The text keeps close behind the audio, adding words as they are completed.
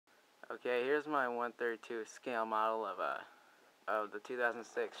Okay, here's my 1/32 scale model of the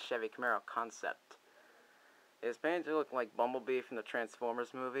 2006 Chevy Camaro Concept. It's painted to look like Bumblebee from the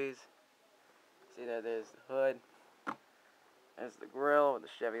Transformers movies. See that there's the hood, there's the grille with the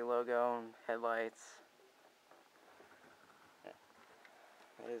Chevy logo and headlights.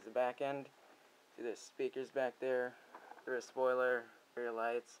 Here's the back end. See there's speakers back there, rear spoiler, rear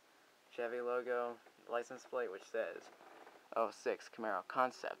lights, Chevy logo, license plate which says 06 Camaro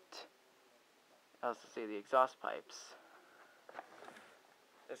Concept. Also see the exhaust pipes.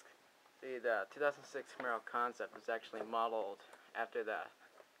 The 2006 Camaro Concept was actually modeled after the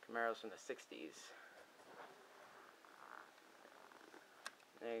Camaros from the 60s.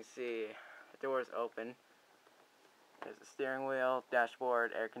 And you see the doors open. There's the steering wheel,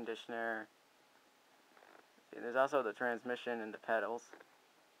 dashboard, air conditioner. See, there's also the transmission and the pedals.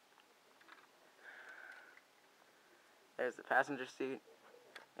 There's the passenger seat.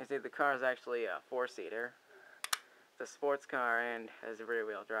 You see the car is actually a 4-seater. It's a sports car and has a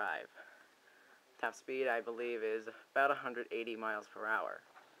rear-wheel drive. Top speed, I believe, is about 180 miles per hour.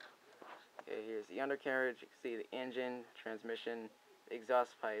 Okay, here's the undercarriage. You can see the engine, transmission, the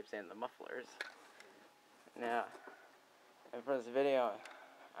exhaust pipes, and the mufflers. Now, for this video,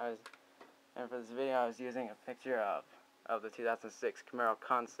 I was using a picture of the 2006 Camaro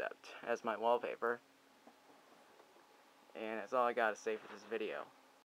Concept as my wallpaper. And that's all I got to say for this video.